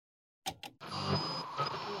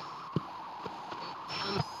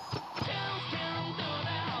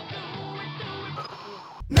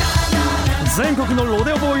全国のロ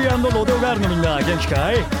デオボーイ&ロデオガールのみんな元気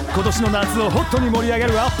かい？今年の夏をホットに盛り上げ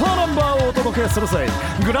るアッパーナンバーをお届けするぜ。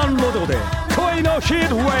グランロデオで恋のヒー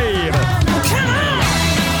トウェーブ。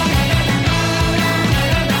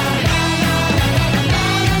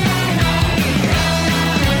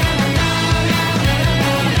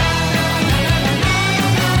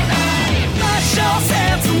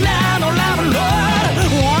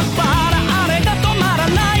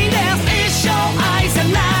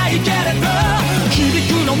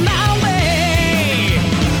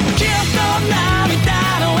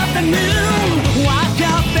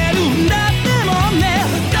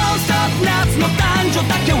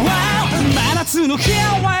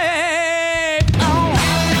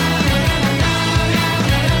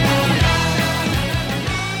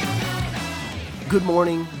Good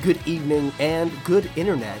morning, good evening, and good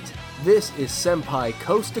internet. This is Senpai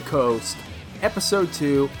Coast to Coast, Episode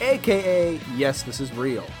 2, aka Yes, This Is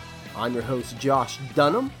Real. I'm your host, Josh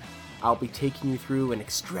Dunham. I'll be taking you through an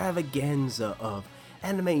extravaganza of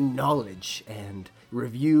anime knowledge and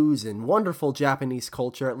reviews and wonderful Japanese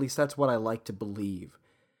culture. At least that's what I like to believe.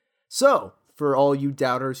 So, for all you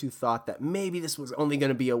doubters who thought that maybe this was only going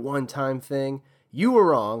to be a one-time thing, you were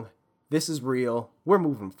wrong. This is real. We're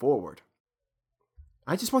moving forward.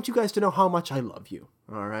 I just want you guys to know how much I love you,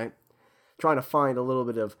 alright? Trying to find a little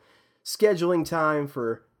bit of scheduling time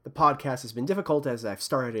for the podcast has been difficult as I've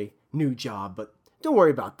started a new job, but don't worry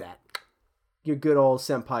about that. Your good old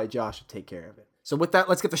senpai Josh will take care of it. So with that,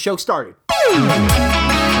 let's get the show started.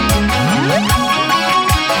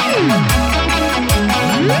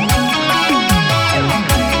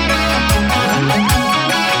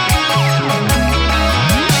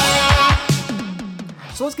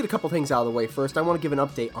 So let's get a couple things out of the way first. I want to give an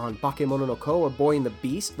update on Bakemono no Ko, or Boy and the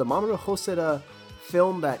Beast, the Mamoru Hosoda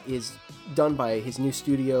film that is done by his new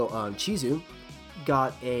studio, Chizu.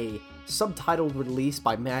 Got a subtitled release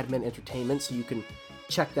by Madman Entertainment, so you can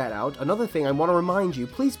check that out. Another thing I want to remind you,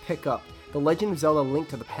 please pick up the Legend of Zelda Link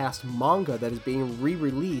to the Past manga that is being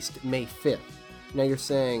re-released May 5th. Now you're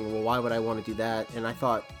saying, well, why would I want to do that? And I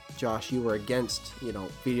thought, Josh, you were against,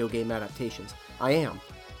 video game adaptations. I am.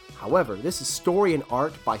 However, this is story and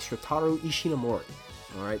art by Shotaro Ishinomori,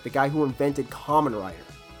 alright, the guy who invented Kamen Rider.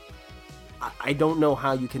 I don't know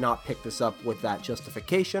how you cannot pick this up with that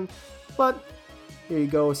justification, but here you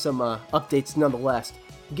go, some updates nonetheless.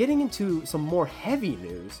 Getting into some more heavy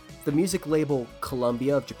news, the music label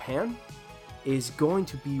Columbia of Japan is going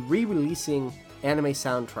to be re-releasing anime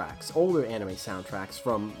soundtracks, older anime soundtracks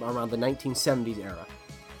from around the 1970s era.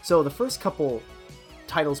 So the first couple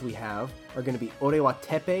titles we have are going to be Ore wa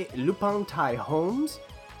Teppe Lupin Tai Homes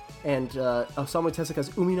and Osamu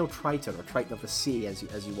Tezuka's Umi no Triton, or Triton of the Sea, as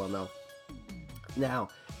you well know. Now,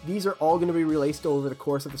 these are all going to be released over the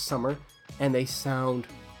course of the summer, and they sound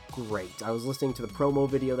great. I was listening to the promo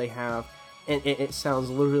video they have, and it sounds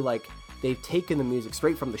literally like they've taken the music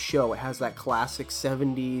straight from the show. It has that classic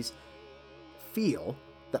 70s feel.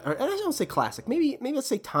 And I don't say classic, maybe let's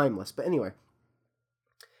say timeless, but anyway.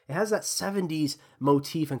 It has that 70s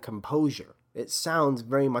motif and composure. It sounds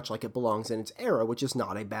very much like it belongs in its era, which is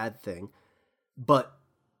not a bad thing, but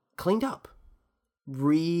cleaned up.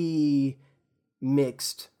 Remixed,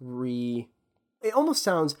 it almost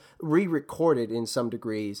sounds re-recorded in some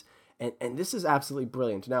degrees, and this is absolutely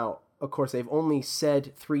brilliant. Now, of course, they've only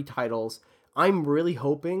said 3 titles. I'm really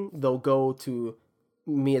hoping they'll go to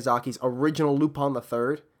Miyazaki's original Lupin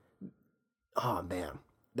III. Oh, man.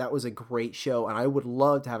 That was a great show, and I would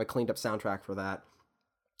love to have a cleaned up soundtrack for that.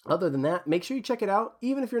 Other than that, make sure you check it out,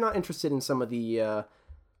 even if you're not interested in some of the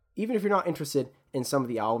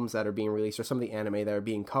albums that are being released or some of the anime that are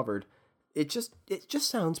being covered. It just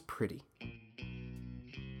sounds pretty.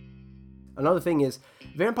 Another thing is,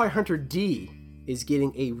 Vampire Hunter D is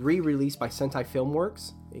getting a re-release by Sentai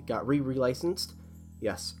Filmworks. It got re-licensed.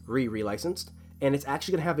 Yes, re-licensed. And it's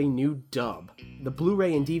actually going to have a new dub. The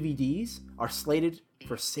Blu-ray and DVDs are slated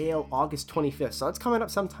for sale August 25th, so it's coming up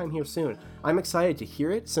sometime here soon. I'm excited to hear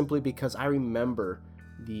it simply because I remember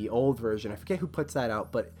the old version. I forget who puts that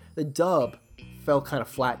out, but the dub fell kind of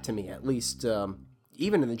flat to me, at least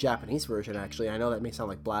even in the Japanese version, actually. I know that may sound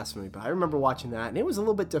like blasphemy, but I remember watching that, and it was a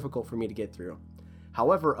little bit difficult for me to get through.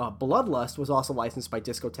 However, Bloodlust was also licensed by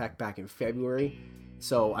Discotech back in February,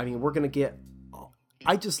 so, I mean, we're going to get...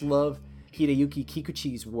 I just love Hideyuki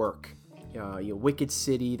Kikuchi's work. Wicked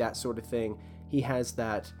City, that sort of thing. He has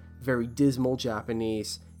that very dismal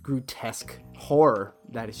Japanese grotesque horror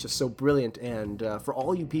that is just so brilliant. And for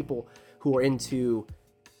all you people who are into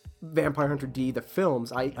Vampire Hunter D, the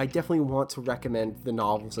films, I definitely want to recommend the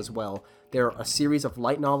novels as well. There are a series of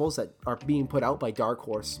light novels that are being put out by Dark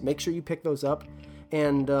Horse. Make sure you pick those up.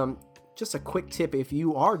 And just a quick tip, if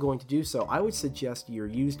you are going to do so, I would suggest your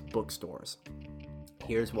used bookstores.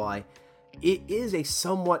 Here's why. It is a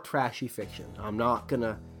somewhat trashy fiction. I'm not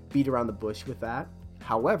gonna beat around the bush with that.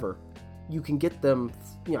 However, you can get them,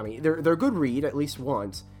 they're a good read at least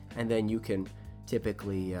once, and then you can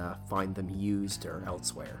typically find them used or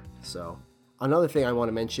elsewhere. So another thing I want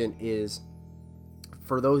to mention is,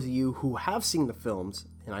 for those of you who have seen the films,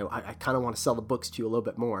 and I kind of want to sell the books to you a little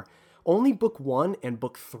bit more, only book 1 and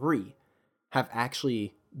book 3 have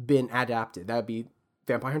actually been adapted. That would be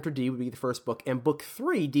Vampire Hunter D would be the first book, and book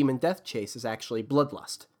 3, Demon Death Chase, is actually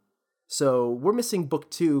Bloodlust. So we're missing book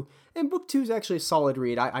 2, and book 2 is actually a solid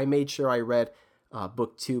read. I made sure I read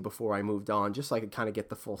book 2 before I moved on, just so I could kind of get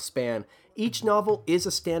the full span. Each novel is a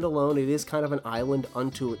standalone. It is kind of an island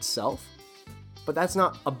unto itself, but that's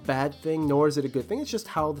not a bad thing, nor is it a good thing. It's just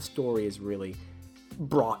how the story is really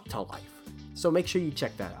brought to life. So make sure you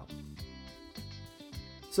check that out.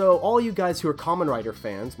 So all you guys who are Kamen Rider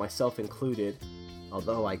fans, myself included,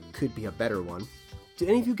 although I could be a better one, do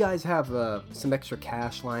any of you guys have some extra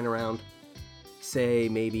cash lying around? Say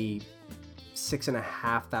maybe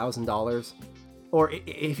 $6,500? Or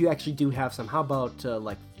if you actually do have some, how about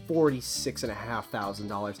like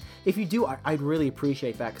 $46,500? If you do, I'd really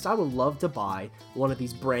appreciate that, because I would love to buy one of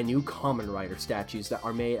these brand new Kamen Rider statues that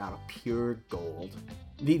are made out of pure gold.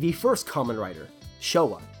 The first Kamen Rider,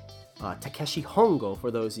 Showa, Takeshi Hongo, for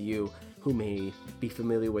those of you who may be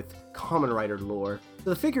familiar with Kamen Rider lore.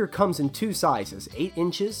 The figure comes in 2 sizes, 8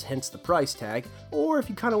 inches, hence the price tag, or if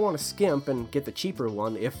you kind of want to skimp and get the cheaper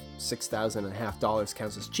one, if $6,500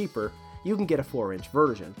 counts as cheaper, you can get a 4-inch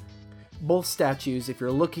version. Both statues, if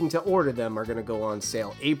you're looking to order them, are going to go on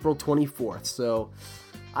sale April 24th, so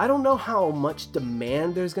I don't know how much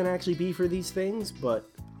demand there's going to actually be for these things, but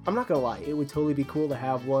I'm not going to lie, it would totally be cool to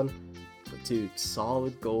have one. But dude,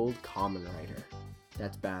 solid gold Kamen Rider.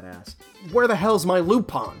 That's badass. Where the hell's my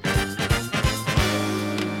Lupin?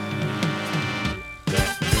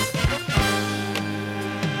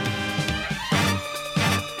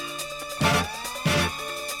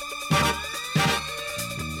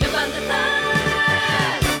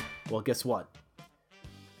 Well, guess what?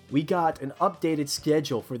 We got an updated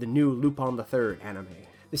schedule for the new Lupin the Third anime.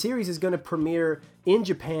 The series is going to premiere in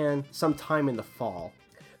Japan sometime in the fall.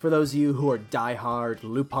 For those of you who are die-hard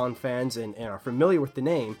Lupin fans and are familiar with the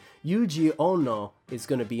name, Yuji Ono is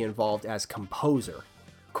going to be involved as composer.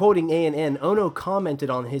 Quoting ANN, Ono commented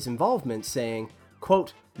on his involvement saying,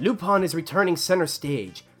 quote, "Lupin is returning center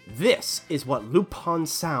stage. This is what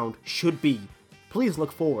Lupin's sound should be. Please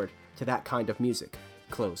look forward to that kind of music."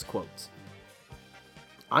 Close quotes.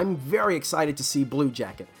 I'm very excited to see Blue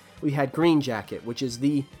Jacket. We had Green Jacket, which is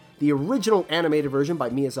the original animated version by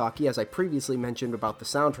Miyazaki, as I previously mentioned about the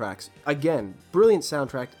soundtracks. Again, brilliant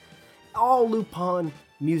soundtrack. All Lupin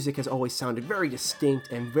music has always sounded very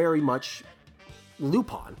distinct and very much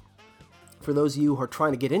Lupin. For those of you who are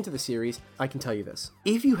trying to get into the series, I can tell you this.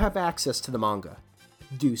 If you have access to the manga,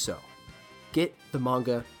 do so. Get the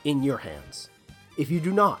manga in your hands. If you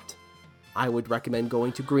do not, I would recommend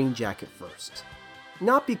going to Green Jacket first.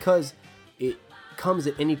 Not because it comes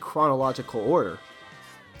in any chronological order,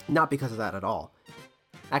 not because of that at all.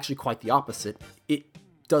 Actually, quite the opposite. It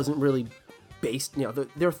doesn't really base,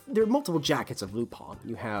 there are multiple jackets of Lupin.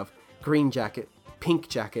 You have Green Jacket, Pink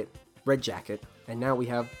Jacket, Red Jacket, and now we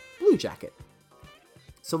have Blue Jacket.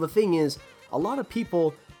 So the thing is, a lot of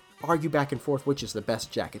people argue back and forth which is the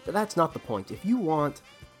best jacket, but that's not the point. If you want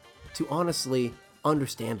to honestly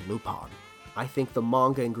understand Lupin, I think the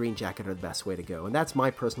manga and Green Jacket are the best way to go, and that's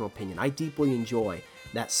my personal opinion. I deeply enjoy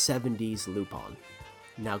that 70s Lupin.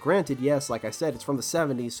 Now granted, yes, like I said, it's from the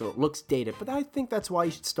 70s, so it looks dated, but I think that's why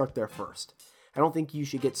you should start there first. I don't think you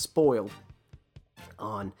should get spoiled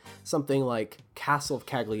on something like Castle of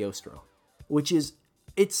Cagliostro, which is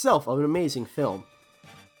itself an amazing film.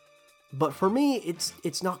 But for me,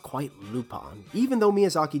 it's not quite Lupin. Even though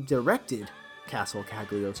Miyazaki directed Castle of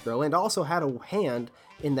Cagliostro and also had a hand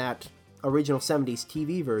in that original 70s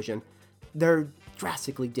TV version, they're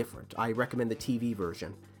drastically different. I recommend the TV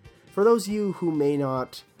version. For those of you who may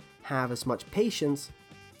not have as much patience,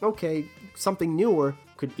 okay, something newer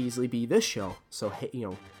could easily be this show. So,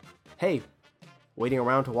 hey, waiting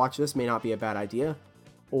around to watch this may not be a bad idea.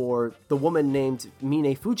 Or the woman named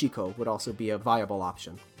Mine Fujiko would also be a viable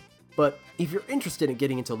option. But if you're interested in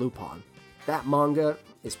getting into Lupin, that manga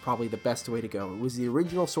is probably the best way to go. It was the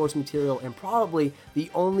original source material and probably the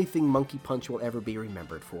only thing Monkey Punch will ever be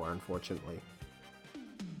remembered for, unfortunately.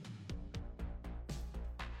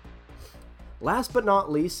 Last but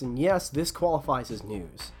not least, and yes, this qualifies as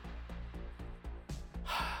news,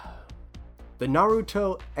 the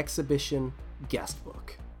Naruto Exhibition Guest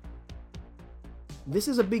Book. This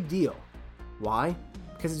is a big deal. Why?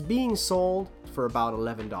 Because it's being sold for about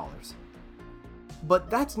 $11. But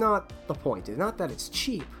that's not the point. It's not that it's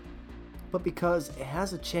cheap, but because it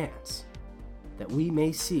has a chance that we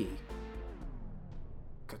may see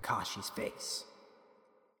Kakashi's face.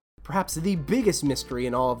 Perhaps the biggest mystery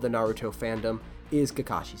in all of the Naruto fandom is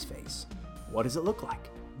Kakashi's face. What does it look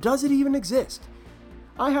like? Does it even exist?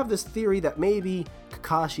 I have this theory that maybe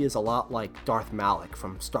Kakashi is a lot like Darth Malak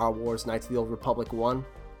from Star Wars Knights of the Old Republic 1.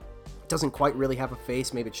 Doesn't quite really have a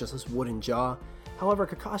face, maybe it's just his wooden jaw. However,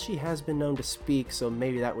 Kakashi has been known to speak, so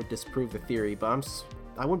maybe that would disprove the theory, but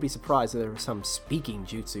I wouldn't be surprised if there was some speaking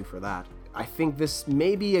jutsu for that. I think this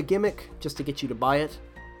may be a gimmick just to get you to buy it.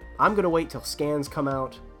 I'm gonna wait till scans come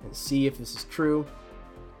out and see if this is true,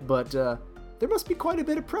 but there must be quite a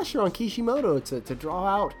bit of pressure on Kishimoto to draw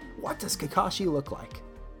out what does Kakashi look like.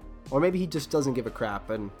 Or maybe he just doesn't give a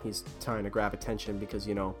crap and he's trying to grab attention because,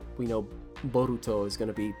 we know Boruto is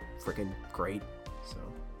gonna be freaking great. So,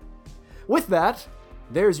 with that,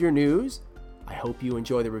 there's your news. I hope you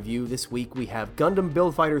enjoy the review. This week we have Gundam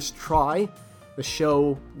Build Fighters Try, the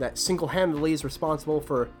show that single-handedly is responsible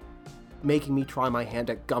for making me try my hand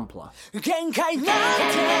at Gunpla.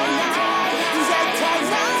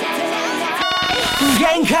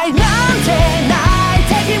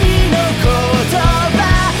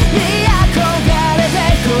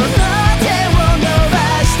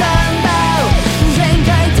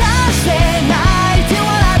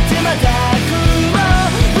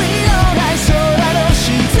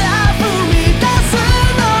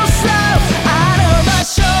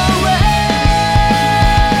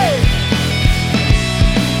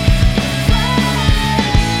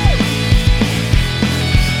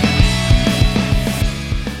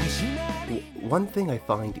 One thing I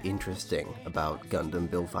find interesting about Gundam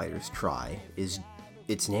Build Fighters Try is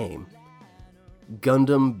its name.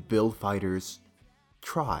 Gundam Build Fighters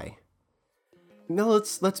Try. Now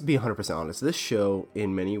let's be 100% honest. This show,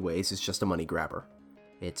 in many ways, is just a money grabber.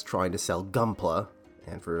 It's trying to sell Gunpla,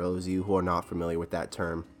 and for those of you who are not familiar with that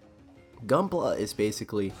term, Gunpla is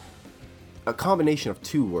basically a combination of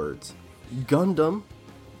two words, Gundam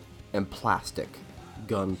and plastic.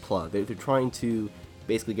 Gunpla. They're trying to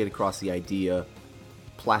basically get across the idea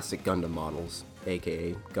plastic Gundam models,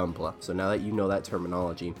 aka Gunpla. So now that you know that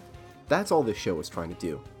terminology, that's all this show is trying to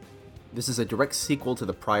do. This is a direct sequel to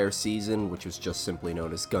the prior season, which was just simply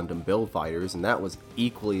known as Gundam Build Fighters, and that was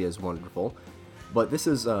equally as wonderful. But this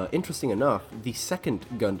is, interesting enough, the second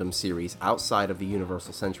Gundam series outside of the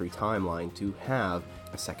Universal Century timeline to have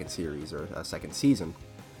a second series or a second season.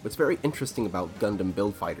 What's very interesting about Gundam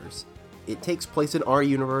Build Fighters, it takes place in our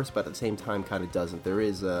universe, but at the same time kind of doesn't. There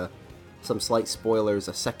is some slight spoilers,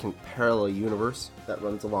 a second parallel universe that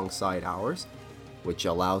runs alongside ours, which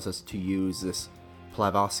allows us to use this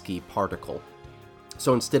Blavatsky particle.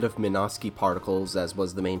 So instead of Minovsky particles, as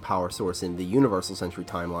was the main power source in the Universal Century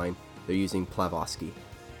timeline, they're using Blavatsky.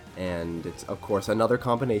 And it's, of course, another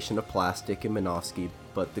combination of plastic and Minovsky,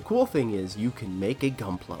 but the cool thing is you can make a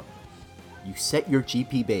Gunpla. You set your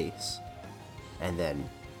GP base, and then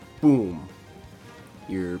boom,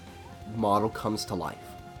 your model comes to life,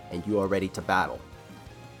 and you are ready to battle.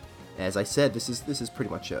 As I said, this is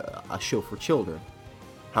pretty much a show for children.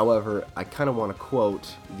 However, I kind of want to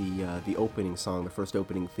quote the opening song, the first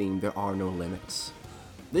opening theme, "There are no limits."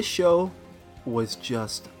 This show was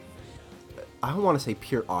just, I don't want to say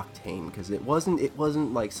pure octane, because it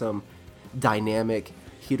wasn't like some dynamic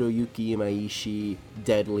Hiroyuki Imaishi,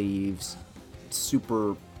 Dead Leaves,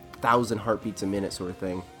 super 1,000 heartbeats a minute sort of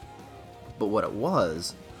thing. But what it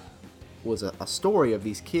was a story of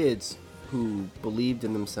these kids who believed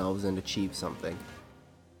in themselves and achieved something.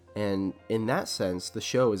 And in that sense, the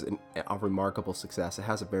show is a remarkable success. It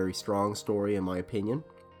has a very strong story, in my opinion.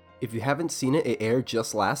 If you haven't seen it, it aired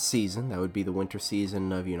just last season. That would be the winter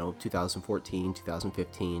season of, 2014,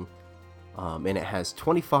 2015. And it has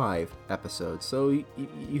 25 episodes, so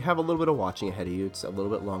you have a little bit of watching ahead of you. It's a little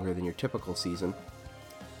bit longer than your typical season.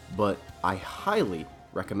 But I highly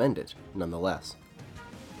recommend it, nonetheless.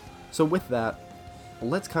 So with that,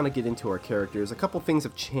 let's kind of get into our characters. A couple things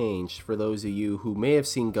have changed for those of you who may have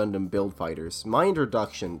seen Gundam Build Fighters. My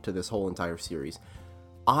introduction to this whole entire series,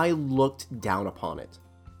 I looked down upon it.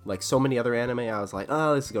 Like so many other anime, I was like,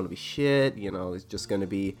 oh, this is going to be shit, it's just going to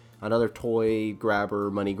be another toy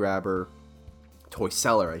grabber, money grabber, toy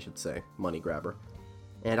seller, I should say, money grabber.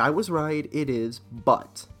 And I was right, it is,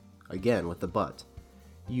 but, again, with the but,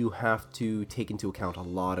 you have to take into account a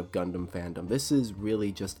lot of Gundam fandom. This is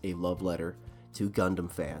really just a love letter to Gundam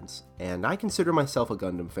fans, and I consider myself a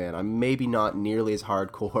Gundam fan. I'm maybe not nearly as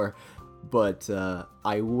hardcore But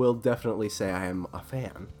I will definitely say I am a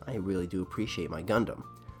fan. I really do appreciate my Gundam.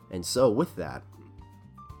 And so with that,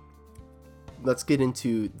 let's get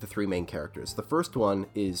into the three main characters. The first one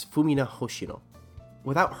is Fumina Hoshino.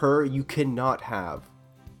 Without her, you cannot have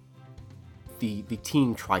the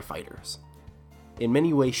Team Tri-Fighters. In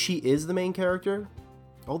many ways, she is the main character.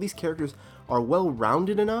 All these characters are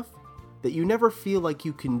well-rounded enough that you never feel like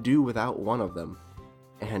you can do without one of them.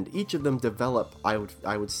 And each of them develop, I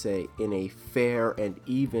would say, in a fair and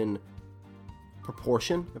even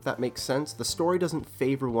proportion, if that makes sense. The story doesn't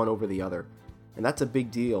favor one over the other, and that's a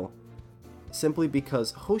big deal. Simply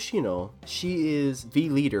because Hoshino, she is the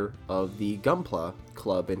leader of the Gunpla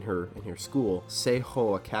club in her school,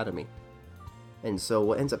 Seiho Academy. And so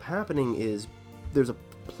what ends up happening is there's a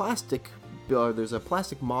plastic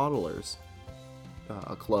modelers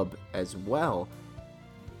club as well,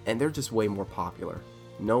 and they're just way more popular.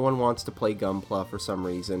 No one wants to play Gunpla for some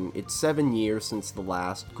reason. It's 7 years since the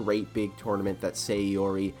last great big tournament that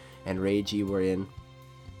Sayori and Reiji were in,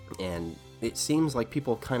 and it seems like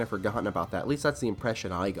people have kind of forgotten about that. At least that's the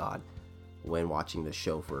impression I got when watching this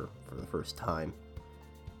show for the first time.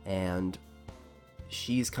 And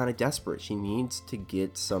she's kind of desperate. She needs to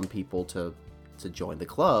get some people to join the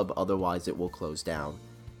club, otherwise it will close down.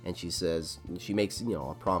 And she makes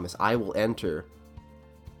a promise: I will enter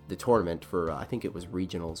the tournament for I think it was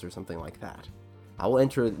regionals or something like that. I will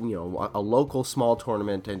enter a local small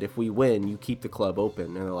tournament, and if we win, you keep the club open.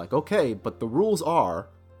 And they're like, okay, but the rules are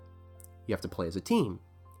you have to play as a team,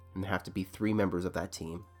 and there have to be 3 members of that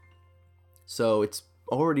team. So it's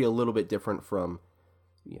already a little bit different from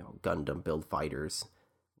Gundam Build Fighters.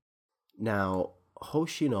 Now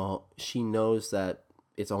Hoshino, she knows that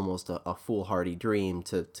it's almost a foolhardy dream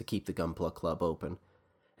to keep the Gunpla club open.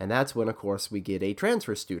 And that's when, of course, we get a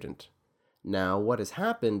transfer student. Now, what has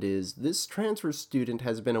happened is this transfer student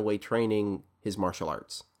has been away training his martial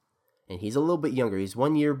arts. And he's a little bit younger. He's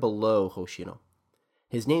 1 year below Hoshino.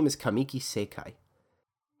 His name is Kamiki Sekai.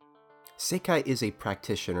 Sekai is a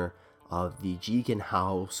practitioner of the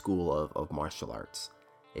Jigenhao school of martial arts.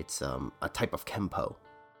 It's a type of Kempo.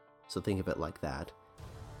 So think of it like that.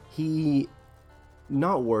 He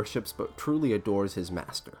not worships, but truly adores his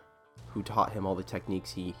master, who taught him all the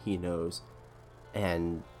techniques he knows.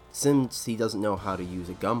 And since he doesn't know how to use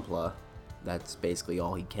a Gunpla, that's basically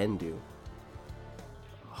all he can do.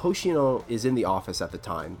 Hoshino is in the office at the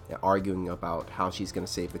time, arguing about how she's going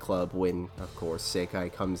to save the club when, of course,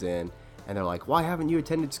 Sekai comes in, and they're like, why haven't you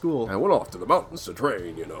attended school? I went off to the mountains to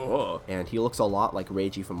train, And he looks a lot like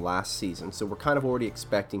Reiji from last season, so we're kind of already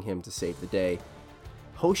expecting him to save the day.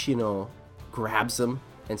 Hoshino grabs him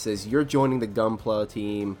and says, you're joining the Gunpla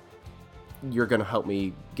team, you're going to help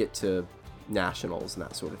me get to nationals and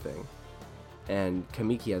that sort of thing. And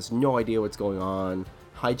Kamiki has no idea what's going on.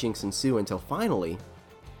 Hijinks ensue until finally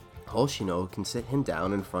Hoshino can sit him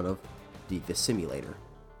down in front of the simulator.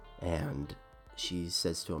 And she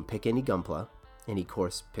says to him, pick any Gunpla, and he, of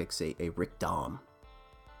course, picks a Rick Dom.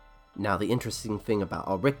 Now, the interesting thing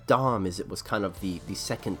about Rick Dom is it was kind of the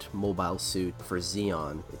second mobile suit for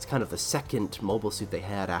Zeon. It's kind of the second mobile suit they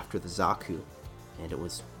had after the Zaku, and it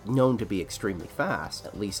was known to be extremely fast.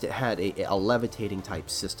 At least it had a levitating type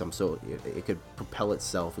system, so it could propel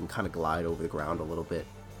itself and kind of glide over the ground a little bit.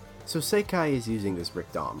 So Sekai is using this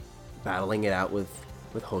Rick Dom, battling it out with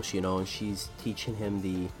Hoshino, and she's teaching him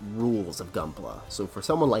the rules of Gunpla. So for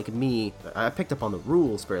someone like me, I picked up on the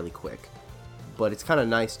rules fairly quick, but it's kind of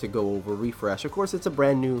nice to go over, refresh. Of course, it's a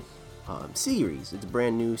brand new series, it's a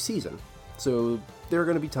brand new season, so there are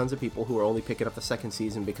going to be tons of people who are only picking up the second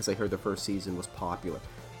season because they heard the first season was popular.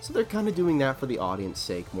 So they're kind of doing that for the audience's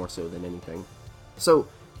sake more so than anything. So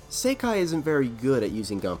Sekai isn't very good at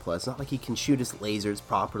using Gunpla. It's not like he can shoot his lasers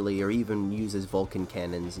properly or even use his Vulcan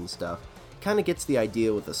cannons and stuff. He kind of gets the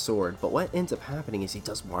idea with a sword, but what ends up happening is he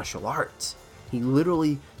does martial arts. He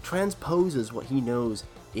literally transposes what he knows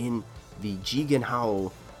in the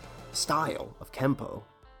Jigenhao style of Kempo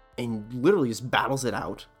and literally just battles it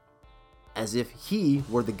out as if he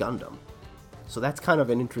were the Gundam. So that's kind of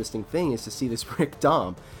an interesting thing, is to see this Rick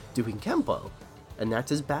Dom doing Kempo, and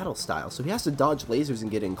that's his battle style. So he has to dodge lasers and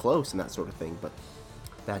get in close and that sort of thing, but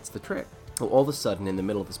that's the trick. Well, all of a sudden, in the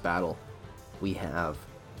middle of this battle, we have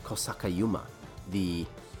Kosaka Yuma, the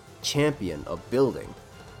champion of building,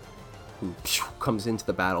 who comes into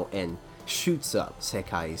the battle and shoots up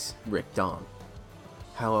Sekai's Rick Dom.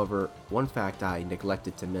 However, one fact I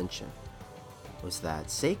neglected to mention was that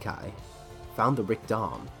Sekai found the Rick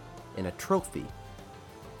Dom in a trophy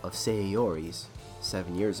of Sayori's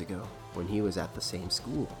 7 years ago when he was at the same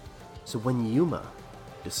school. So when Yuma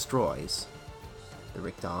destroys the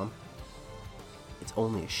Rick Dom, it's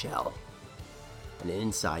only a shell. and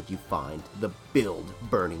inside you find the Build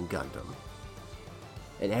Burning Gundam.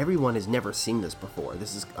 And everyone has never seen this before.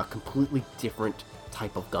 This is a completely different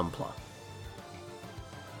type of Gunpla.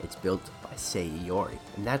 It's built by Sei Iori,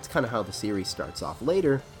 and that's kind of how the series starts off.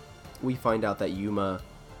 Later, we find out that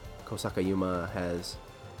Kosaka Yuma has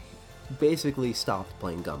basically stopped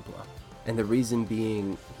playing Gunpla. And the reason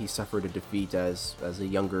being, he suffered a defeat as a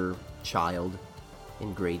younger child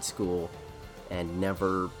in grade school and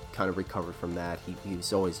never kind of recovered from that. He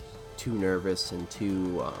was always too nervous and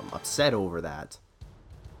too upset over that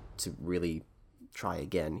to really try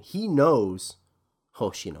again. He knows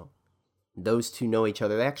Hoshino. Those two know each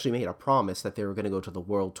other. They actually made a promise that they were going to go to the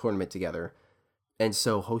world tournament together. And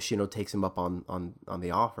so Hoshino takes him up on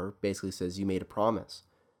the offer, basically says, you made a promise.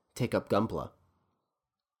 Take up Gunpla.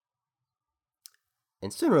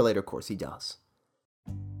 And sooner or later, of course, he does.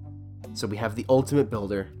 So we have the ultimate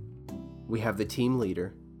builder, we have the team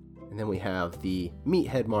leader, and then we have the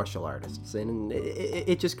meathead martial artists. And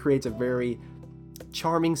it just creates a very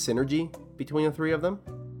charming synergy between the three of them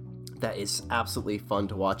that is absolutely fun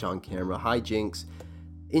to watch on camera. Hijinks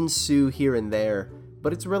ensue here and there,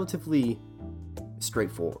 but it's relatively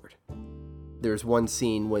straightforward. There's one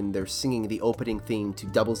scene when they're singing the opening theme to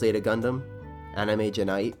Double Zeta Gundam, Anime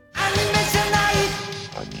Janite. Anime Janite.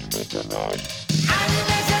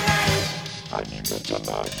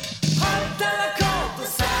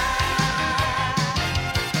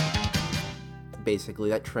 Basically,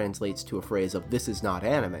 that translates to a phrase of, this is not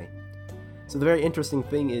anime. So the very interesting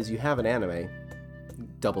thing is you have an anime,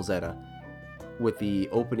 Double Zeta, with the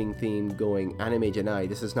opening theme going, Anime Janai,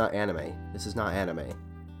 this is not anime, this is not anime.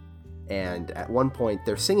 And at one point,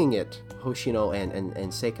 they're singing it, Hoshino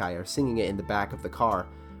and Seikai are singing it in the back of the car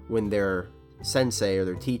when their sensei or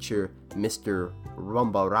their teacher, Mr.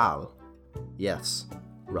 Rambaral, yes,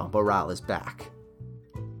 Rambaral is back,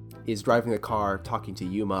 is driving the car talking to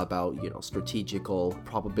Yuma about, strategical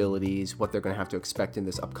probabilities, what they're going to have to expect in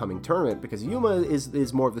this upcoming tournament, because Yuma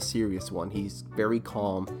is more of the serious one. He's very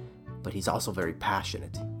calm, but he's also very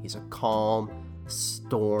passionate. He's a calm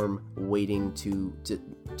storm waiting to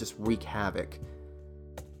just wreak havoc.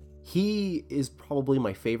 He is probably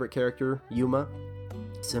my favorite character, Yuma,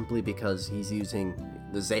 simply because he's using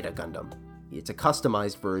the Zeta Gundam. It's a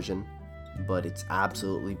customized version, but it's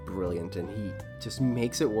absolutely brilliant, and he just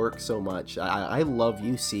makes it work so much. I love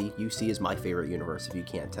UC. UC is my favorite universe, if you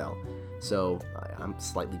can't tell. So I'm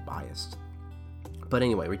slightly biased. But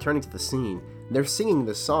anyway, returning to the scene, they're singing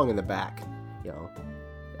this song in the back,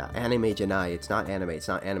 Anime Janai, it's not anime, it's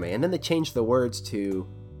not anime. And then they change the words to,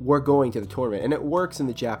 we're going to the tournament. And it works in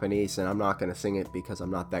the Japanese, and I'm not going to sing it because I'm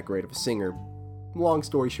not that great of a singer. Long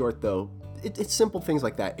story short, though, it's simple things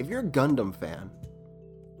like that. If you're a Gundam fan,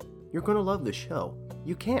 you're going to love the show.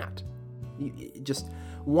 You can't. Just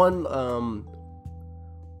one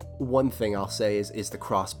thing I'll say is the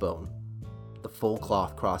Crossbone. The full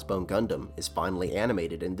cloth Crossbone Gundam is finally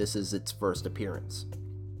animated, and this is its first appearance.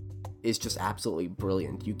 It's just absolutely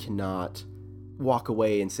brilliant. You cannot walk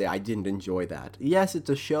away and say, I didn't enjoy that. Yes, it's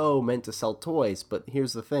a show meant to sell toys, but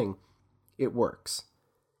here's the thing. It works.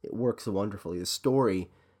 It works wonderfully. The story,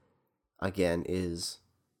 again, is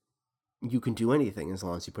you can do anything as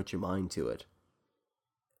long as you put your mind to it.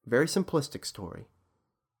 Very simplistic story.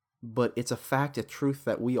 But it's a fact, a truth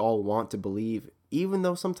that we all want to believe, even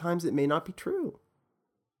though sometimes it may not be true.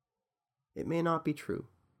 It may not be true.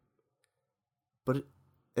 But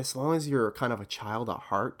as long as you're kind of a child at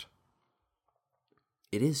heart,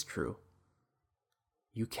 it is true.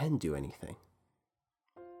 You can do anything.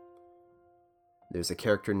 There's a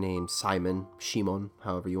character named Shimon,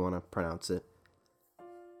 however you want to pronounce it,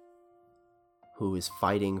 who is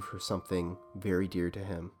fighting for something very dear to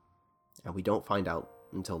him. And we don't find out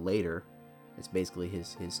until later. It's basically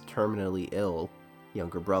his terminally ill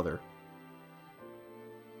younger brother.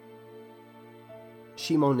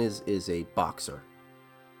 Shimon is a boxer.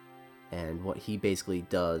 And what he basically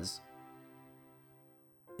does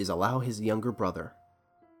is allow his younger brother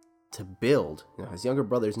to build. His younger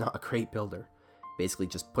brother is not a great builder. Basically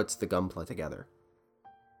just puts the Gunpla together.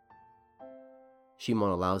 Shimon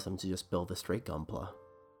allows him to just build a straight Gunpla.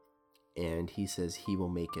 And he says he will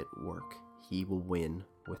make it work. He will win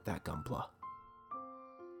with that Gunpla.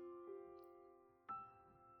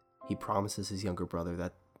 He promises his younger brother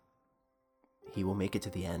that he will make it to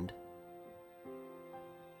the end.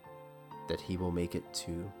 That he will make it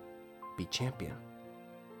to be champion.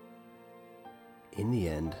 In the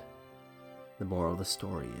end, the moral of the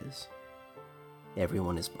story is,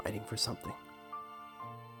 everyone is fighting for something.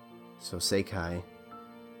 So Seikai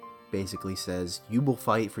basically says, you will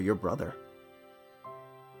fight for your brother.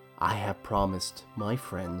 I have promised my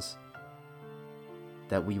friends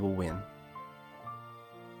that we will win.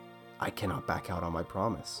 I cannot back out on my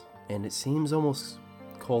promise, and it seems almost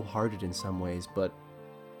cold-hearted in some ways, but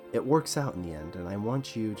it works out in the end, and I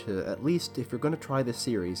want you to, at least, if you're going to try this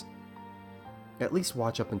series, at least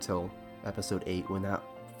watch up until episode 8 when that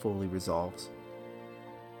fully resolves.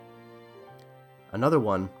 Another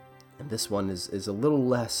one, and this one is a little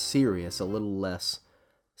less serious, a little less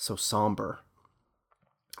so somber,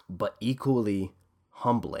 but equally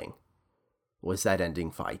humbling, was that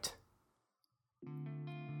ending fight.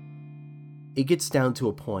 It gets down to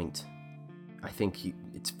a point, I think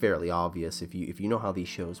it's fairly obvious if you know how these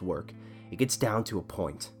shows work. It gets down to a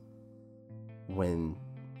point when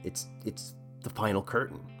it's the final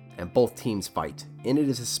curtain and both teams fight, and it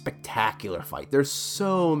is a spectacular fight. There's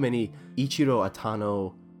so many Ichiro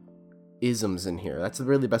Itano isms in here. That's the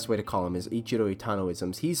really best way to call him, is Ichiro Itano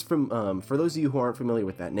isms. He's from, for those of you who aren't familiar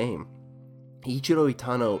with that name, Ichiro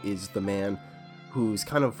Itano is the man who's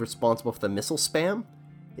kind of responsible for the missile spam.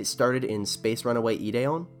 It started in Space Runaway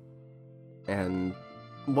Ideon, and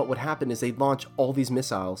what would happen is they'd launch all these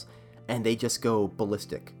missiles, and they just go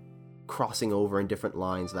ballistic, crossing over in different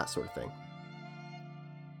lines, that sort of thing.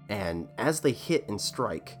 And as they hit and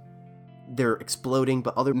strike, they're exploding,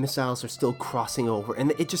 but other missiles are still crossing over,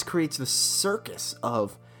 and it just creates this circus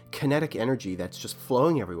of kinetic energy that's just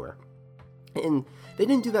flowing everywhere. And they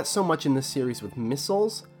didn't do that so much in this series with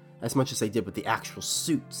missiles, as much as they did with the actual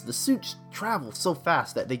suits. The suits travel so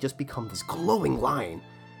fast that they just become this glowing line,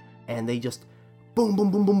 and they just boom,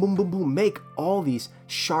 boom, boom, boom, boom, boom, boom, make all these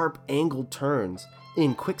sharp angled turns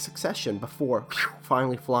in quick succession before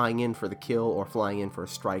finally flying in for the kill or flying in for a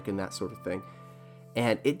strike and that sort of thing.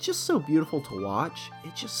 And it's just so beautiful to watch.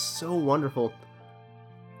 It's just so wonderful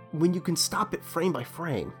when you can stop it frame by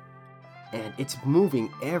frame. And it's moving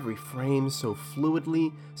every frame so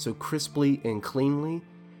fluidly, so crisply and cleanly.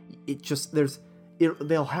 It just,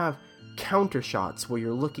 they'll have counter shots where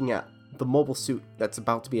you're looking at the mobile suit that's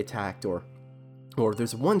about to be attacked, or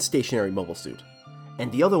there's one stationary mobile suit,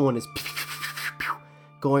 and the other one is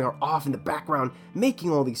going off in the background,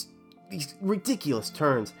 making all these ridiculous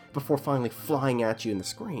turns before finally flying at you in the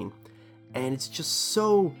screen. And it's just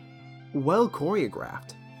so well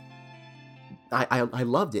choreographed. I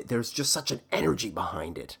loved it. There's just such an energy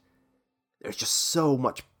behind it. There's just so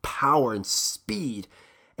much power and speed.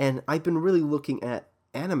 And I've been really looking at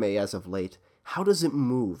anime as of late. How does it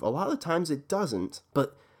move? A lot of the times it doesn't.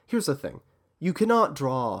 But here's the thing. You cannot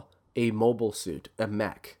draw a mobile suit, a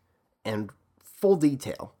mech, and full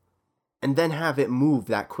detail, and then have it move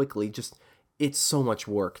that quickly. It's so much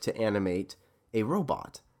work to animate a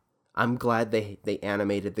robot. I'm glad they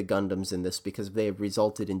animated the Gundams in this, because if they have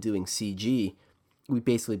resulted in doing CG, we'd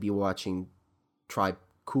basically be watching Tribe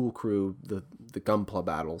Cool Crew, the Gunpla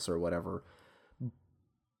battles or whatever.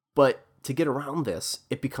 But to get around this,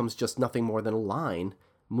 it becomes just nothing more than a line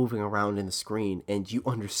moving around in the screen, and you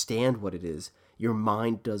understand what it is. Your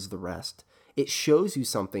mind does the rest. It shows you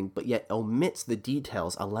something, but yet omits the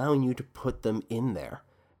details, allowing you to put them in there.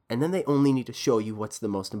 And then they only need to show you what's the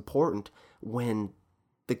most important when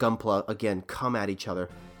the Gunpla, again, come at each other,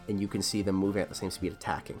 and you can see them moving at the same speed,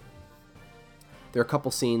 attacking. There are a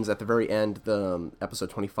couple scenes at the very end. The episode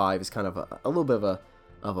 25 is kind of a little bit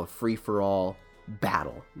of a free-for-all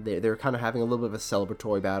battle. They're kind of having a little bit of a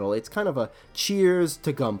celebratory battle. It's kind of a cheers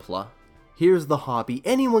to Gunpla. Here's the hobby.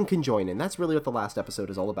 Anyone can join in. That's really what the last episode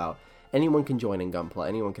is all about. Anyone can join in Gunpla.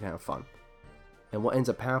 Anyone can have fun. And what ends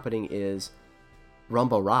up happening is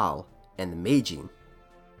Rumba Ral and the Meijin,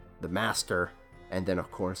 the master, and then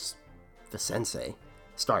of course the sensei,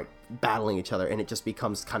 start battling each other, and it just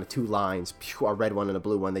becomes kind of two lines, a red one and a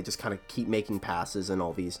blue one. They just kind of keep making passes and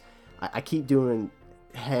all these. I keep doing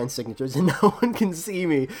hand signatures and no one can see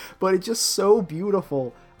me, but it's just so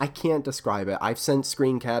beautiful. I can't describe it. I've sent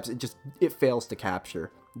screen caps. It fails to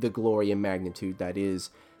capture the glory and magnitude that is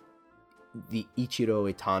the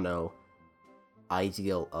Ichiro Itano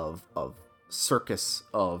ideal of circus,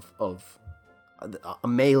 of a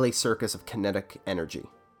melee circus of kinetic energy.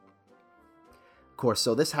 Of course,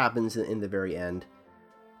 so this happens in the very end.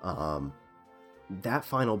 That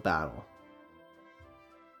final battle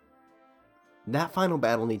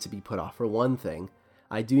needs to be put off. For one thing,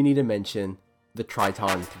 I do need to mention the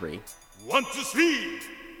Triton 3. 1, 2, 3!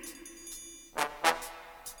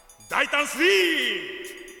 Titan 3!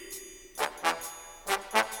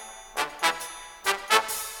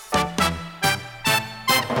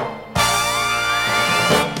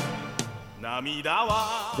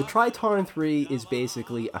 The Triton 3 is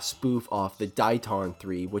basically a spoof off the Daiton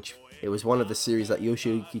 3, which it was one of the series that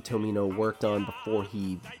Yoshiyuki Tomino worked on before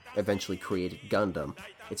he eventually created Gundam.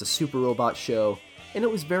 It's a super robot show, and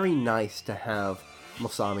it was very nice to have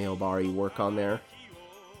Masami Obari work on there.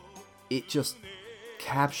 It just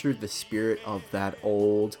captured the spirit of that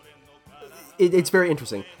old... It's very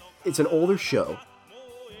interesting. It's an older show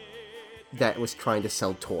that was trying to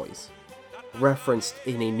sell toys, referenced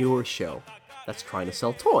in a newer show that's trying to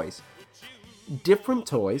sell toys. Different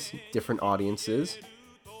toys, different audiences,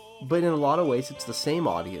 but in a lot of ways it's the same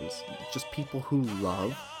audience, just people who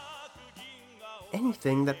love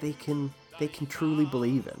anything that they can truly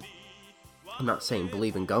believe in. I'm not saying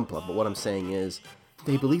believe in Gunpla, but what I'm saying is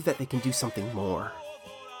they believe that they can do something more.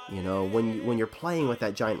 You know, when you're playing with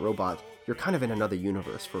that giant robot, you're kind of in another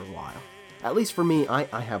universe for a while. At least for me,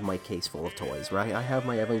 I have my case full of toys, right? I have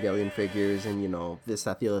my Evangelion figures and, you know, this,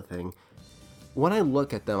 that, the other thing. When I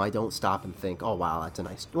look at them, I don't stop and think, oh, wow, that's a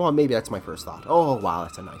nice... Well, maybe that's my first thought. Oh, wow,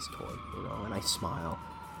 that's a nice toy, you know, and I smile.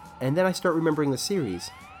 And then I start remembering the series.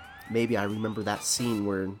 Maybe I remember that scene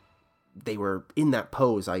where they were in that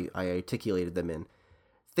pose I articulated them in.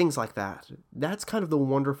 Things like that. That's kind of the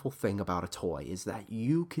wonderful thing about a toy, is that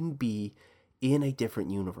you can be in a different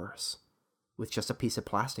universe with just a piece of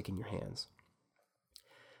plastic in your hands.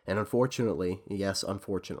 And unfortunately, yes,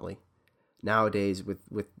 unfortunately, nowadays with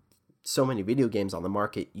so many video games on the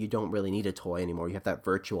market, you don't really need a toy anymore. You have that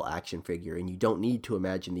virtual action figure, and you don't need to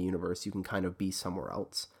imagine the universe. You can kind of be somewhere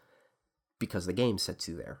else because the game sets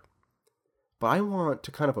you there. But I want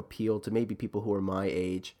to kind of appeal to maybe people who are my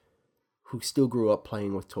age, who still grew up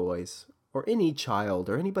playing with toys, or any child,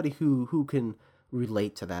 or anybody who can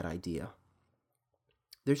relate to that idea.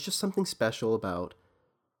 There's just something special about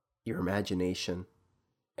your imagination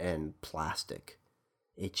and plastic.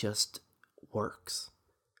 It just works.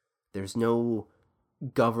 There's no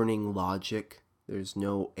governing logic. There's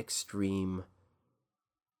no extreme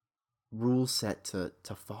rule set to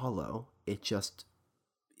follow. It just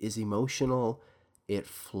is emotional. It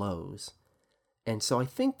flows. And so I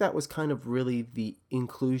think that was kind of really the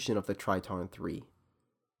inclusion of the Triton 3.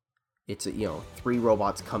 It's, three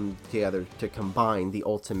robots come together to combine the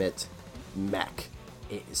ultimate mech.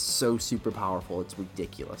 It is so super powerful, it's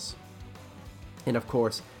ridiculous. And of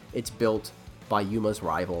course, it's built by Yuma's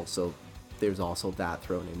rival, so there's also that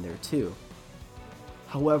thrown in there too.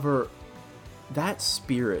 However, that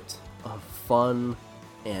spirit of fun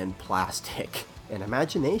and plastic and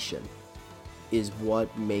imagination is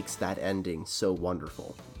what makes that ending so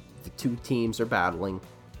wonderful. The two teams are battling.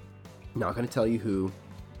 Not going to tell you who,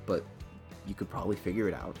 but you could probably figure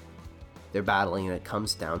it out. They're battling, and it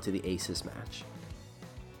comes down to the Aces match.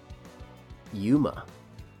 Yuma,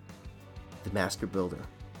 the Master Builder,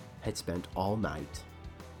 had spent all night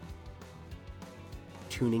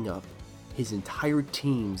tuning up his entire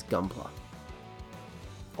team's Gunpla.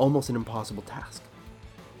 Almost an impossible task.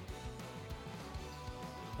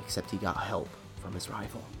 Except he got help from his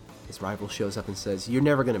rival. His rival shows up and says, "You're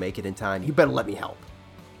never going to make it in time. You better let me help."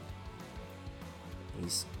 He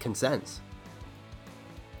consents.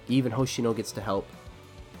 Even Hoshino gets to help.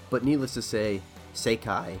 But needless to say,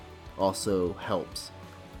 Sekai also helps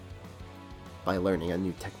by learning a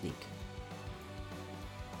new technique.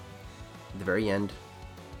 The very end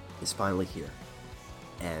is finally here.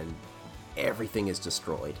 And everything is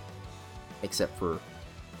destroyed. Except for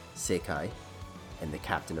Sekai and the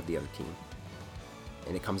captain of the other team.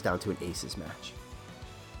 And it comes down to an Aces match.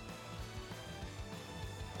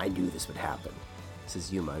 I knew this would happen,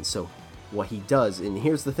 says Yuma. And so what he does, and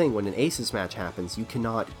here's the thing, when an Aces match happens, you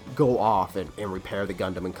cannot go off and repair the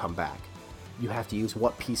Gundam and come back. You have to use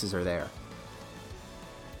what pieces are there.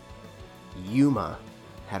 Yuma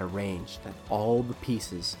had arranged that all the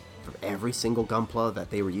pieces from every single Gunpla that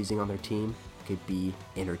they were using on their team could be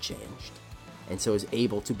interchanged. And so is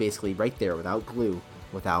able to basically, right there, without glue,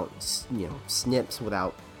 without, snips,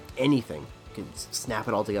 without anything, can snap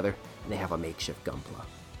it all together, and they have a makeshift Gunpla.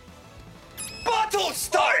 Battle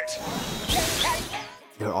start!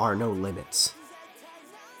 There are no limits.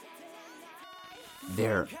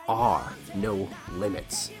 There are no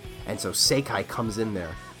limits. And so Sekai comes in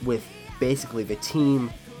there with basically the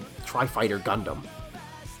team Tri-Fighter Gundam.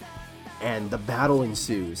 And the battle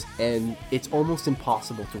ensues, and it's almost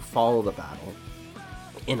impossible to follow the battle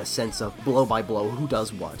in a sense of blow by blow, who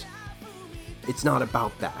does what. It's not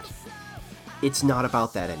about that. It's not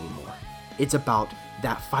about that anymore. It's about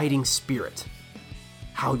that fighting spirit.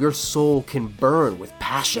 How your soul can burn with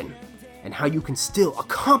passion, and how you can still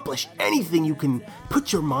accomplish anything you can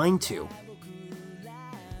put your mind to.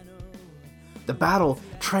 The battle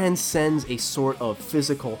transcends a sort of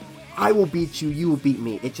physical, I will beat you, you will beat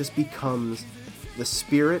me. It just becomes the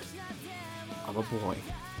spirit of a boy.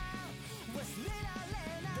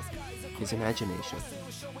 His imagination.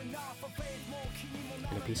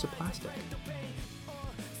 And a piece of plastic.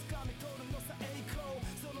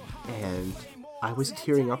 And I was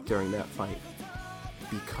tearing up during that fight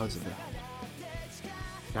because of that.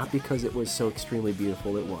 Not because it was so extremely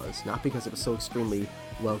beautiful, it was. Not because it was so extremely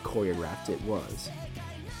well choreographed, it was.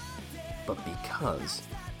 But because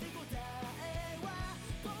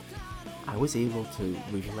I was able to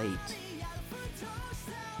relate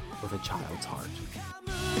with a child's heart.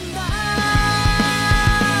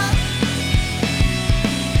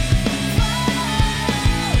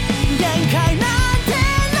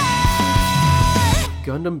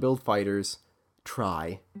 Gundam Build Fighters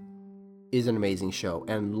Try is an amazing show,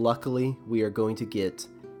 and luckily we are going to get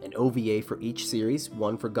an OVA for each series,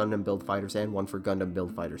 one for Gundam Build Fighters and one for Gundam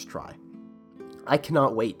Build Fighters Try. I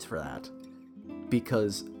cannot wait for that,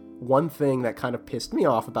 because one thing that kind of pissed me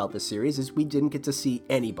off about this series is we didn't get to see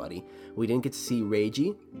anybody. We didn't get to see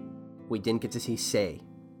Reiji, we didn't get to see Sei.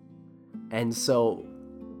 And so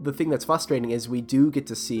the thing that's frustrating is we do get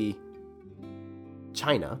to see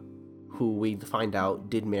China, who we find out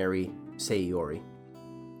did marry Sayori.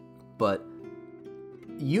 But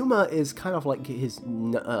Yuma is kind of like his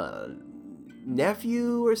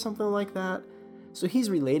nephew or something like that. So he's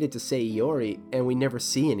related to Sayori, and we never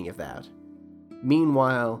see any of that.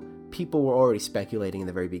 Meanwhile, people were already speculating in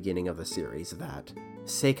the very beginning of the series that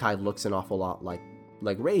Seikai looks an awful lot like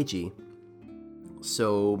Reiji.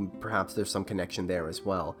 So perhaps there's some connection there as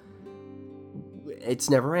well. It's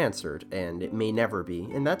never answered, and it may never be,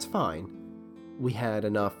 and that's fine. We had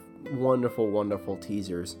enough wonderful, wonderful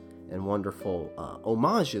teasers and wonderful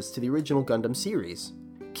homages to the original Gundam series.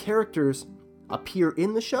 Characters appear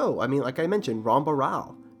in the show. I mean, like I mentioned, Ramba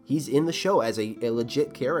Ral. He's in the show as a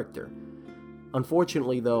legit character.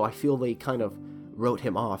 Unfortunately, though, I feel they kind of wrote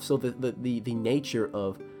him off. So the nature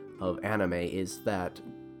of anime is that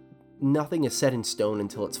nothing is set in stone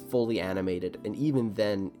until it's fully animated, and even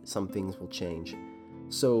then, some things will change.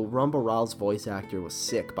 So Ramba Ral's voice actor was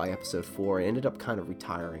sick by episode 4 and ended up kind of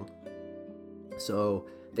retiring. So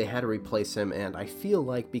they had to replace him, and I feel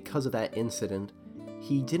like because of that incident,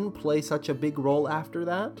 he didn't play such a big role after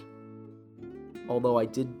that. Although I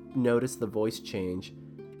did notice the voice change,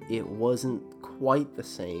 it wasn't quite the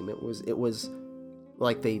same. It was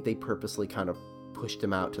like they purposely kind of pushed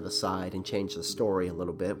him out to the side and changed the story a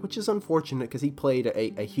little bit, which is unfortunate because he played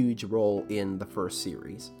a huge role in the first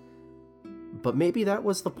series. But maybe that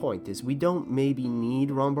was the point, is we don't maybe need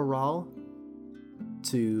Ramba Ral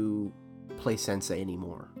to play Sensei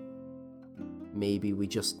anymore. Maybe we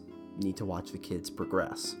just need to watch the kids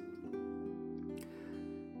progress.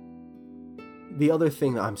 The other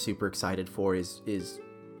thing that I'm super excited for is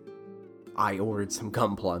I ordered some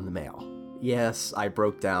Gunpla in the mail. Yes, I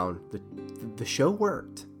broke down. The show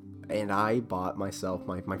worked, and I bought myself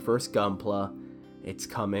my first Gunpla. It's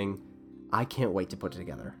coming. I can't wait to put it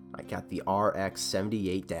together. I got the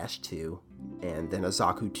RX-78-2 and then a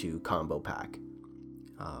Zaku 2 combo pack.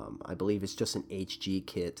 I believe it's just an HG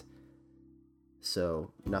kit,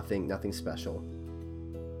 so nothing special.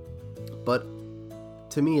 But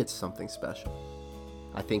to me, it's something special.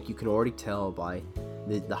 I think you can already tell by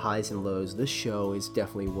the highs and lows. This show is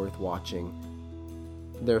definitely worth watching.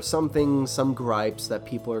 There are some things, some gripes that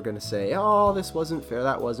people are going to say, oh, this wasn't fair,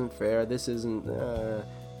 that wasn't fair, this isn't...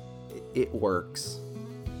 It works.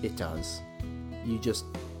 It does. You just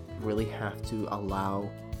really have to allow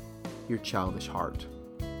your childish heart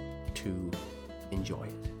to enjoy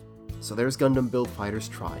it. So there's Gundam Build Fighters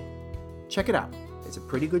Try. Check it out. It's a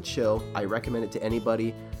pretty good show. I recommend it to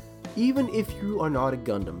anybody, even if you are not a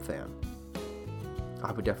Gundam fan.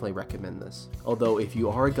 I would definitely recommend this. Although if you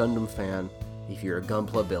are a Gundam fan, if you're a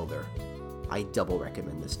Gunpla builder, I double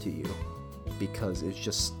recommend this to you, because it's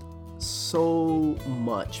just so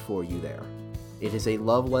much for you there. It is a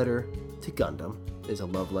love letter to Gundam. It is a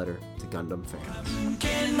love letter to Gundam fans.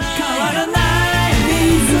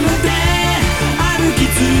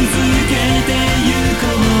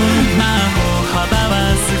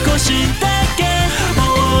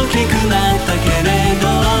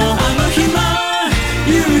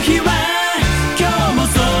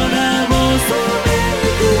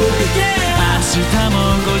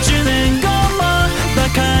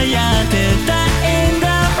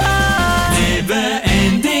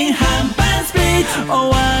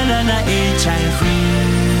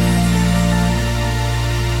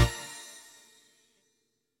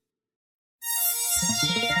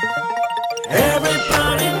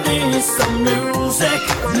 Everybody needs some music.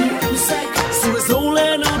 So it's all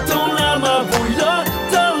and don't I'm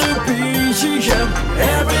the BGM.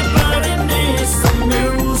 Everybody needs some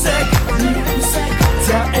music.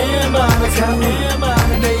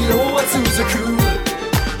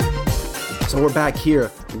 So we're back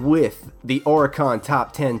here with the Oricon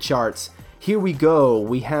Top 10 charts, Here we go.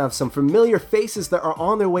 We have some familiar faces that are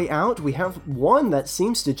on their way out. We have one that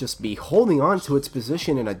seems to just be holding on to its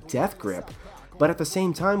position in a death grip. But at the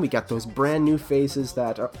same time, we got those brand new faces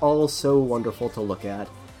that are all so wonderful to look at.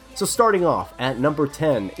 So starting off at number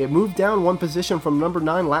 10, it moved down one position from number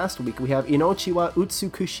 9 last week. We have Inochi wa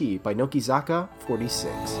Utsukushi by Nokizaka 46.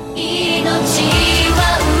 命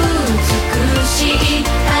は美しい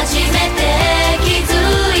初めて気づ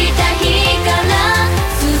いた日から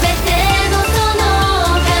全てのその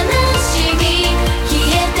悲しみ消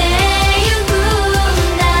えてゆく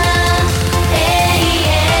んだ永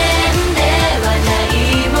遠ではない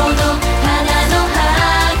もの花の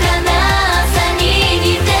儚さに似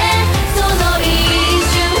てその一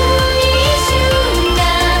瞬一瞬が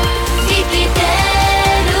生きて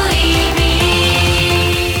る意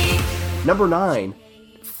味 Number 9,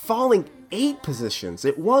 falling 8 positions.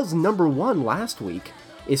 It was number 1 last week.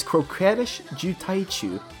 Is Kroketish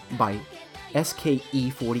Jutaichu by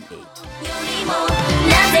SKE48.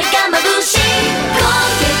 なぜか眩しい攻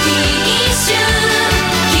撃一瞬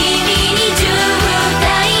君に渋滞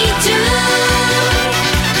中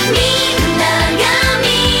みんなが認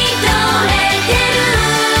めてる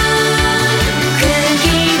釘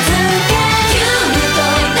付けキュート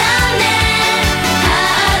だねハ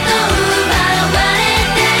ート奪われ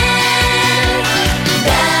て誰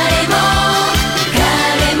も彼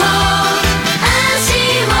も足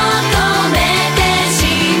を止めてし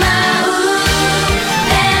まうフ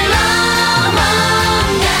ェロモ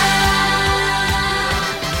ンが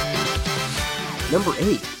Number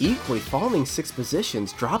 8, equally falling 6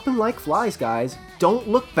 positions, dropping like flies, guys. Don't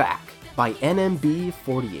Look Back by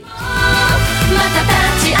NMB48. また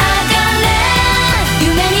立ち上がれ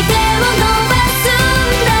夢に手を伸ばすん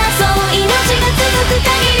だそう命が続く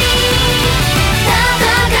限り戦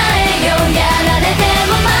えよやられて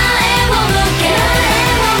も前を向け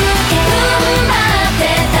踏ん張って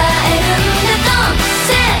耐えるんだとセ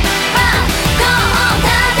パゴー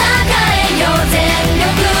戦えよ全力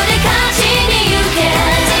で勝ちに行け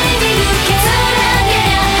つらげ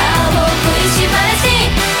や歯を食いしばし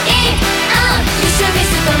You should be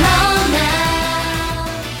strong now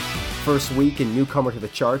First week and newcomer to the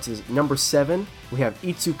charts is number 7. We have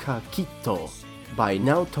Itsuka Kitto by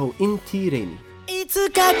Naoto Intireni. いつ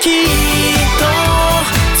かきっと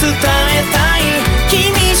伝えたい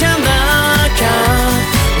君じゃなきゃ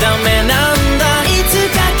ダメなんだいつ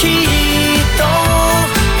かきっと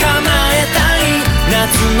叶えたい夏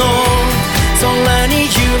の空に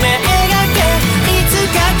夢描けいつ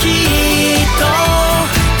かきっと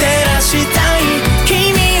照らしたい君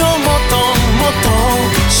をもっともっと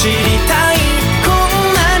知りたいこん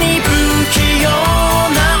なに不器用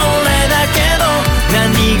な俺だけど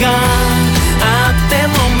何が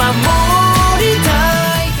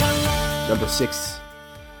Number 6,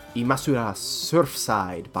 Imasura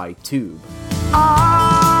Surfside by Tube.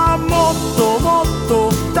 ああもっともっと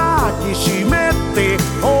抱きしめて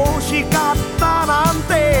欲しかったなん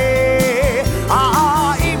て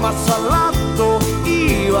ああ今さらっと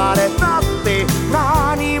言われたって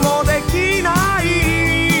何もできない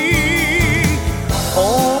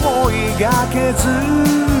思いがけず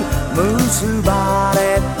結ば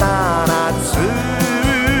れた夏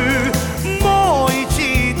もう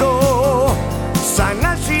一度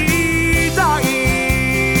探したい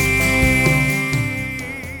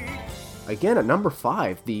Again at number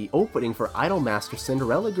 5, the opening for Idolmaster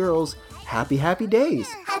Cinderella Girls' Happy Happy Days.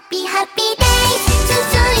 Happy Happy Days 続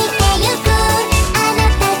いてゆくあな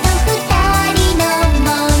たと二人の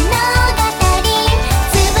物語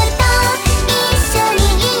ずっと一緒に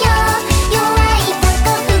いよう弱いと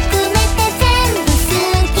こ含めて全部好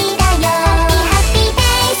きだよ Happy Happy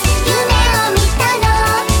Days 夢を見たの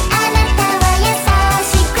あなたは優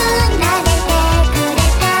しく撫でてくれ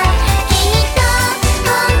たきっと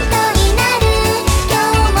本当になる今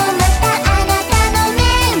日もまたあなたの目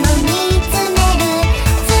も見つめる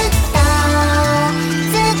ずっと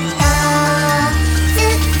ずっとず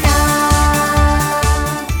っと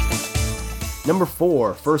Number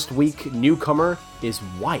 4, first week newcomer is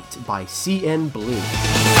White by CN Blue.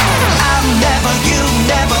 I'm never you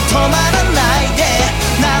never 止まらないで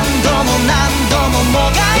何度も何度もも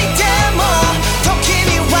がいても時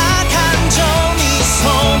には感情に染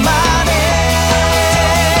まれ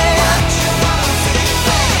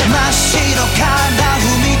真っ白から踏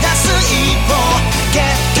み出す一歩結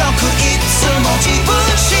局いつも自分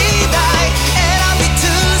次第選び続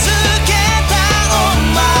けた On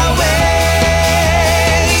my way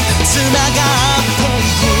つながって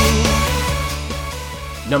い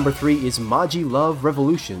くNumber 3 is Maji Love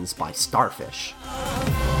Revolutions by Starfish.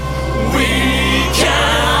 We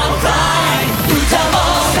can fly 歌も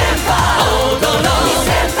先輩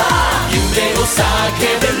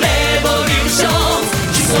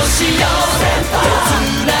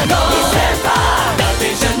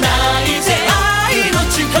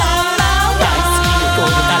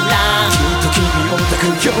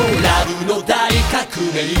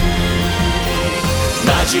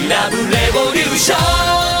マジラブレボリューション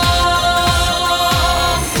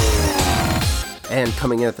And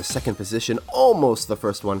coming in at the second position, almost the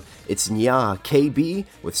first one, it's Nya KB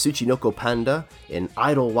with Tsuchinoko Panda in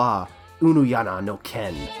Idol wa Unuyana no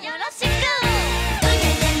Ken. よろしくうに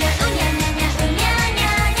ゃにゃにゃうにゃにゃにゃうにゃにゃに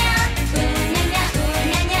ゃうにゃにゃうにゃ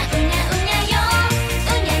にゃうにゃうにゃよ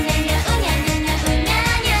うにゃにゃにゃうにゃにゃにゃうにゃにゃ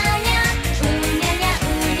にゃうにゃにゃうにゃ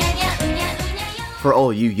にゃうにゃうにゃよ For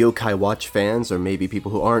all you Yokai Watch fans, or maybe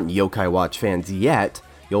people who aren't Yokai Watch fans yet,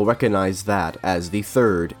 you'll recognize that as the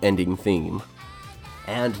third ending theme.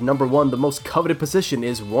 And number one, the most coveted position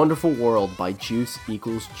is Wonderful World by Juice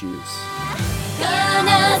Equals Juice. この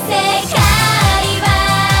世界は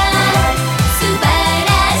素晴ら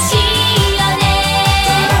しいよね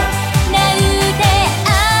なんて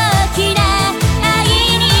大きな愛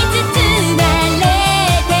に包まれ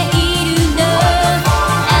ているのあ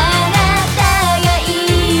なたが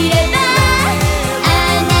いればあ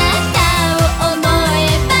なたを思え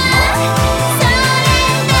ばそれ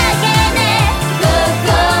だけでここ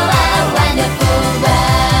はWonderful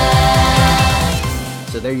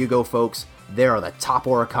World So there you go, folks. There are the top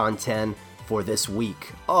Oricon 10 for this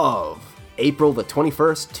week of April the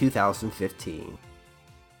 21st, 2015.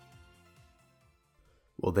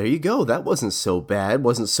 Well, there you go. That wasn't so bad,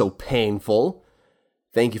 wasn't so painful.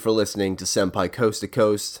 Thank you for listening to Senpai Coast to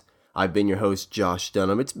Coast. I've been your host, Josh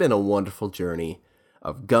Dunham. It's been a wonderful journey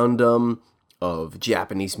of Gundam, of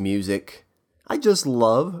Japanese music. I just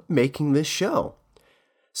love making this show.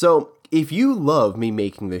 So, if you love me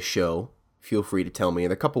making this show, feel free to tell me.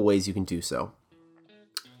 There are a couple ways you can do so.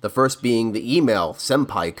 The first being the email,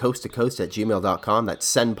 senpaicoasttocoast@gmail.com.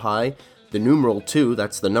 That's senpai, the numeral 2,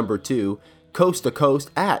 that's the number 2,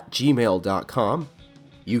 coasttocoast@gmail.com.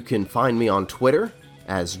 You can find me on Twitter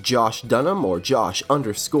as Josh Dunham or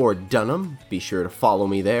Josh_Dunham. Be sure to follow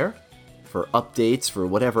me there for updates for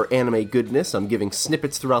whatever anime goodness. I'm giving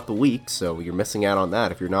snippets throughout the week, so you're missing out on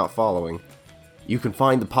that if you're not following. You can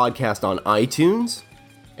find the podcast on iTunes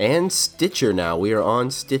and Stitcher now. We are on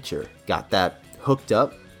Stitcher. Got that hooked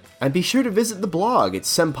up. And be sure to visit the blog at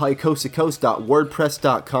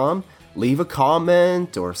senpaicoasttocoast.wordpress.com. Leave a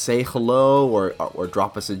comment or say hello or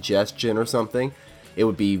drop a suggestion or something. It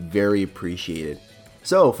would be very appreciated.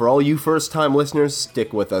 So, for all you first-time listeners,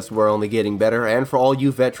 stick with us. We're only getting better. And for all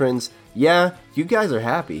you veterans, yeah, you guys are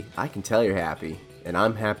happy. I can tell you're happy. And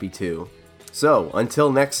I'm happy too. So,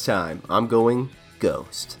 until next time, I'm going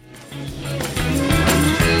Ghost.